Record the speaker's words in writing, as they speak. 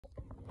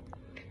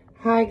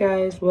Hi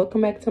guys,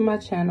 welcome back to my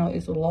channel.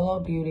 It's Lolo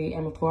Beauty,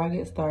 and before I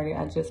get started,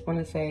 I just want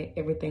to say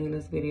everything in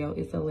this video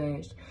is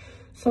alleged.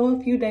 So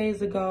a few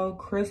days ago,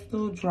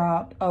 Crystal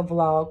dropped a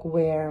vlog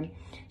where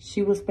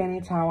she was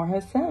spending time with her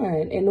son,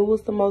 and it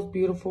was the most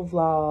beautiful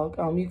vlog.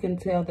 You can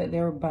tell that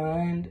their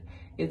bond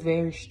is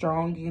very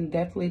strong. You can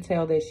definitely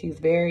tell that she's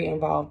very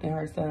involved in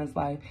her son's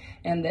life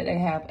and that they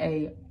have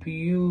a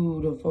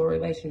beautiful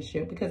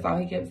relationship, because all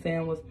he kept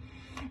saying was,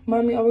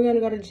 "Mommy, are we going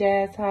to go to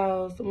Jazz's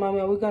house?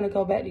 Mommy, are we going to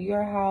go back to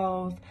your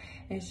house?"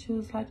 And she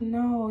was like,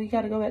 "No, you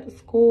got to go back to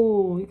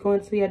school. You're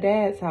going to your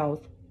dad's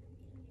house."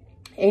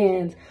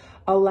 And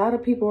a lot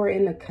of people were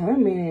in the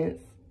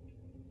comments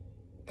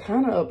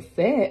kind of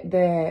upset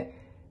that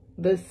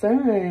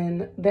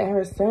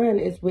her son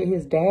is with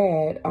his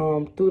dad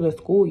through the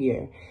school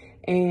year.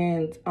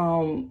 And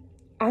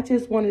I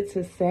just wanted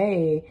to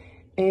say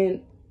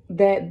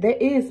that there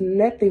is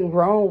nothing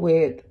wrong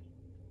with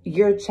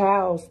your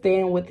child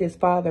staying with his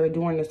father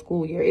during the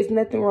school year. It's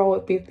nothing wrong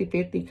with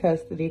 50-50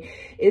 custody.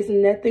 It's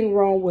nothing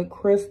wrong with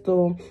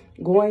Crystal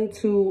going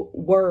to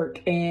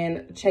work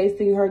and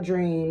chasing her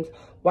dreams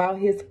while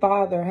his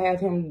father have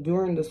him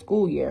during the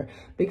school year.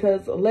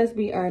 Because let's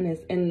be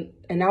honest, in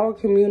our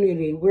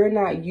community, we're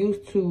not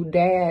used to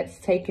dads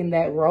taking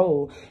that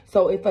role.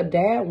 So if a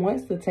dad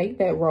wants to take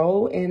that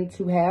role and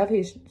to have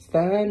his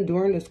son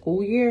during the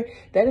school year,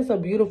 that is a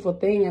beautiful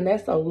thing, and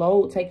that's a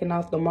load taken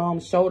off the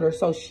mom's shoulder,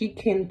 so she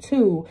can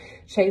too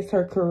chase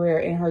her career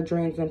and her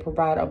dreams and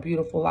provide a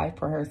beautiful life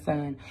for her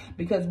son.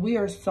 Because we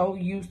are so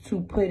used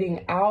to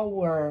putting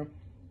our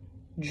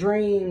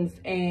dreams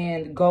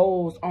and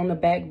goals on the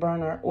back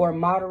burner, or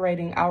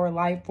moderating our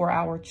life for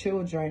our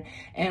children,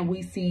 and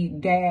we see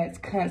dads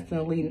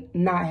constantly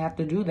not have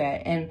to do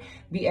that and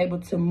be able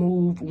to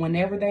move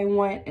whenever they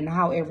want and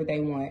however they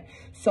want.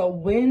 So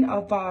when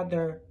a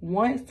father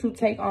wants to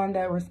take on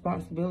that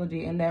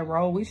responsibility and that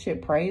role, we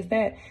should praise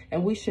that,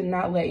 and we should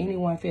not let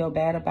anyone feel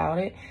bad about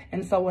it.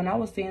 And so when I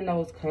was seeing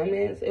those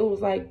comments, it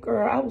was like,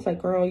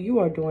 girl, you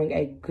are doing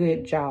a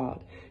good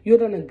job. You're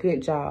doing a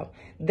good job.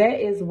 That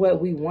is what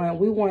we want.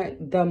 We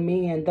want the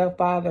men, the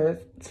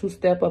fathers, to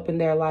step up in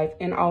their life,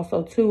 and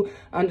also to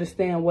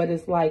understand what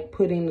it's like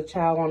putting the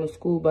child on the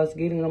school bus,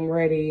 getting them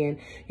ready, and,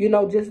 you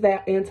know, just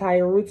that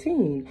entire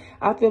routine.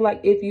 I feel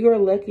like if you're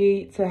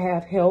lucky to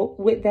have help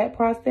with that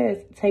process,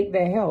 take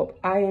that help.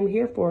 I am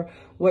here for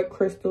what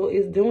Crystal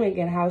is doing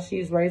and how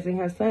she's raising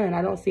her son.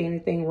 I don't see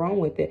anything wrong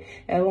with it,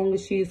 as long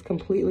as she's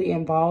completely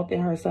involved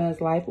in her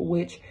son's life,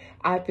 which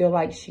I feel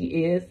like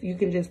she is. You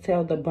can just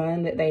tell the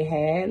bond that they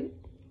had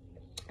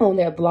on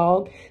that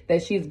vlog,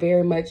 that she's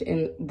very much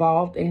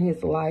involved in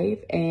his life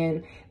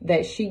and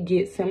that she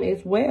gets him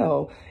as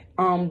well.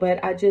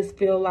 But I just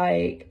feel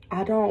like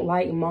I don't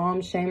like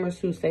mom shamers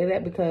who say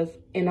that, because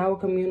in our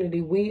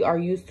community, we are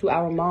used to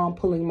our mom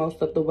pulling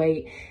most of the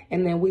weight,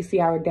 and then we see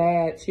our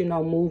dads, you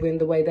know, moving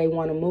the way they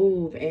want to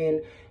move,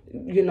 and,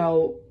 you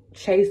know,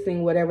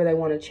 chasing whatever they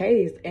want to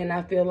chase. And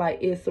I feel like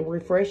it's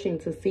refreshing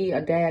to see a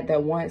dad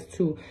that wants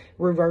to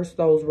reverse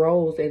those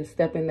roles and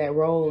step in that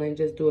role and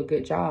just do a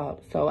good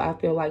job. So I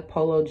feel like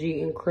Polo G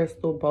and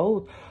Crystal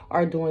both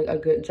are doing a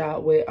good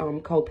job with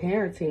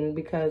co-parenting,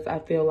 because I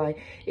feel like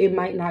it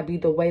might not be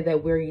the way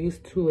that we're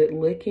used to it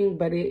looking,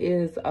 but it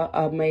is an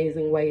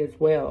amazing way as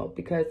well.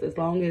 Because as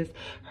long as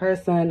her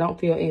son don't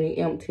feel any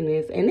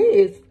emptiness, and it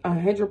is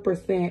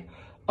 100%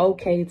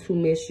 okay to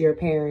miss your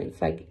parents.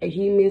 Like,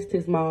 he missed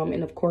his mom,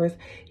 and of course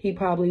he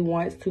probably definitely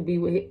wants to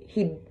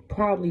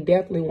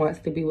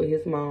be with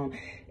his mom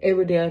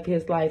every day of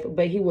his life,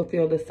 but he would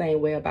feel the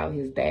same way about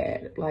his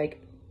dad. Like,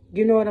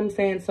 you know what I'm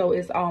saying? So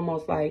it's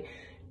almost like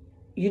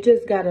you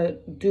just gotta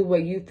do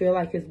what you feel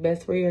like is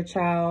best for your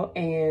child.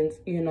 And,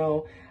 you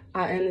know,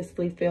 I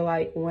honestly feel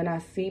like when I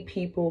see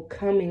people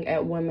coming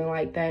at women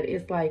like that,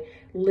 it's like,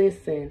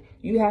 listen,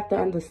 you have to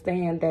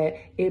understand that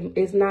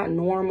it's not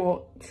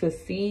normal to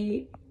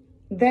see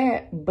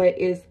that, but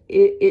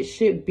it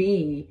should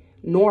be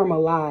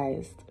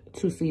normalized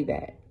to see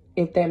that,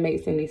 if that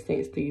makes any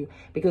sense to you.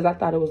 Because I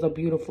thought it was a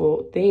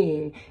beautiful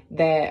thing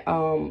that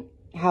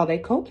how they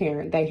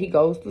co-parent, that he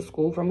goes to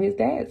school from his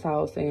dad's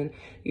house, and,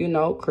 you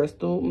know,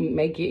 Crystal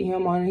may get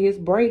him on his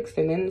breaks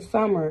and in the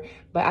summer,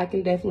 but I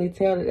can definitely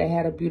tell that they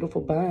had a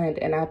beautiful bond.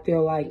 And I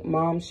feel like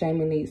mom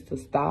shaming needs to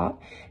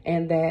stop,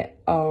 and that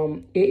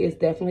it is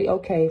definitely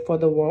okay for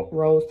the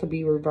roles to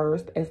be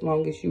reversed, as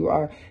long as you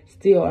are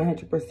still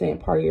 100%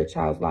 part of your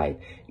child's life.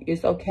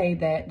 It's okay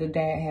that the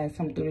dad has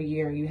him through the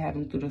year and you have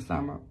him through the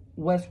summer.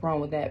 What's wrong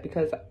with that?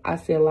 Because I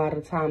see a lot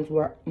of times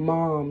where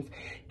moms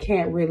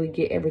can't really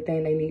get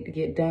everything they need to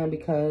get done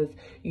because,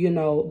 you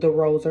know, the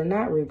roles are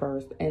not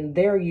reversed, and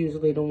they're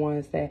usually the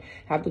ones that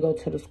have to go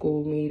to the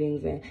school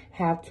meetings and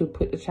have to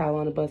put the child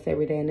on the bus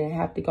every day, and then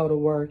have to go to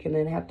work, and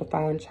then have to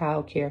find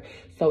childcare.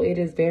 So it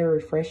is very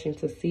refreshing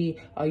to see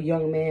a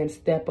young man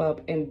step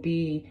up and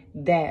be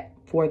that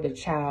for the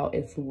child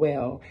as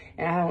well.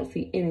 And I don't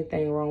see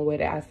anything wrong with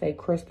it. I say,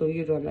 Crystal,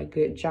 you're doing a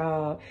good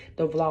job.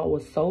 The vlog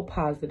was so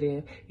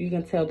positive. You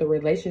can tell the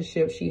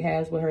relationship she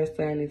has with her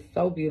son is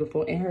so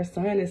beautiful. And her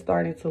son is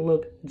starting to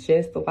look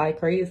just like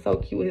her. He is so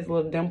cute. His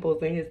little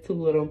dimples and his two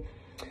little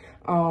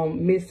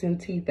missing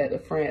teeth at the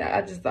front.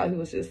 I just thought he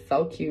was just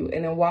so cute.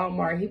 And in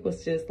Walmart, he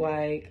was just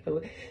like,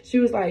 she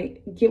was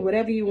like, get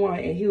whatever you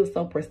want. And he was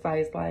so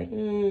precise, like,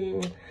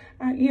 you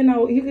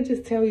know, you could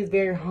just tell he's a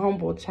very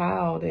humble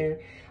child. And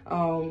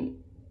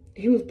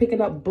he was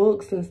picking up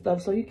books and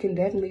stuff. So you can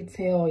definitely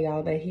tell,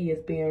 y'all, that he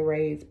is being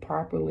raised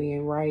properly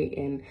and right.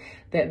 And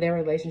that their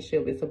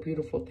relationship is a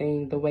beautiful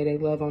thing, the way they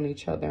love on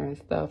each other and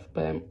stuff.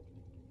 But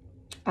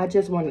I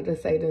just wanted to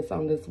say this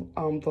on this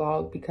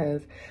vlog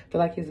because I feel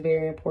like it's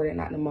very important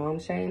not to mom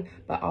shame,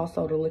 but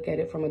also to look at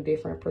it from a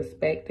different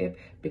perspective,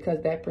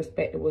 because that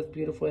perspective was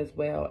beautiful as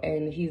well.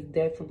 And he's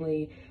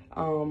definitely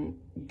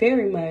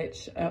very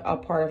much a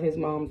part of his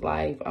mom's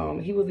life.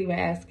 He was even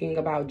asking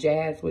about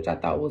Jazz, which I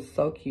thought was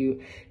so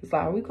cute. He's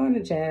like, are we going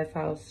to Jazz's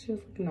house? She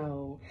was like,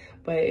 no.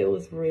 But it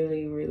was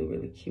really, really,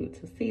 really cute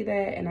to see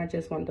that. And I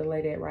just wanted to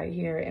lay that right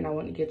here. And I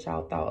want to get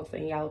y'all thoughts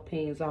and y'all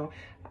opinions on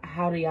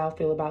how do y'all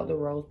feel about the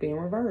roles being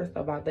reversed,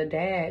 about the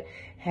dad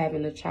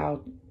having a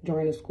child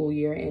during the school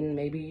year and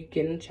maybe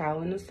getting a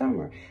child in the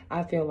summer.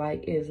 I feel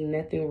like there's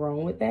nothing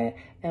wrong with that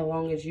as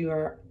long as you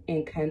are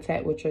in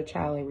contact with your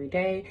child every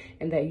day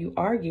and that you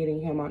are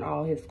getting him on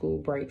all his school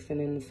breaks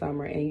and in the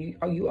summer, and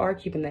you are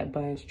keeping that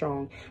bond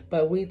strong.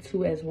 But we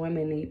too as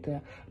women need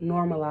to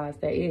normalize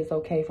that it is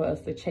okay for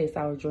us to chase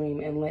our dream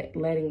and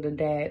letting the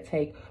dad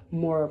take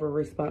more of a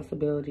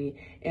responsibility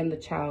in the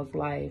child's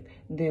life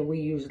than we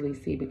usually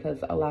see, because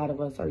a lot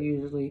of us are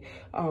usually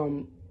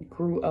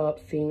grew up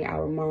seeing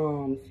our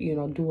moms, you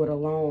know, do it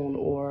alone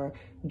or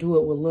do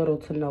it with little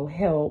to no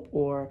help,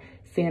 or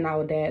seeing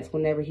our dads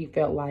whenever he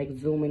felt like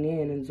zooming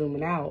in and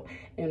zooming out.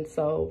 And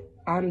so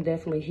I'm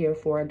definitely here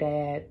for a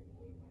dad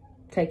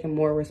taking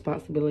more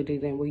responsibility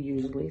than we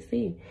usually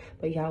see.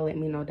 But y'all let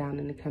me know down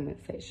in the comment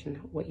section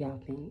what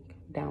y'all think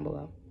down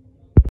below.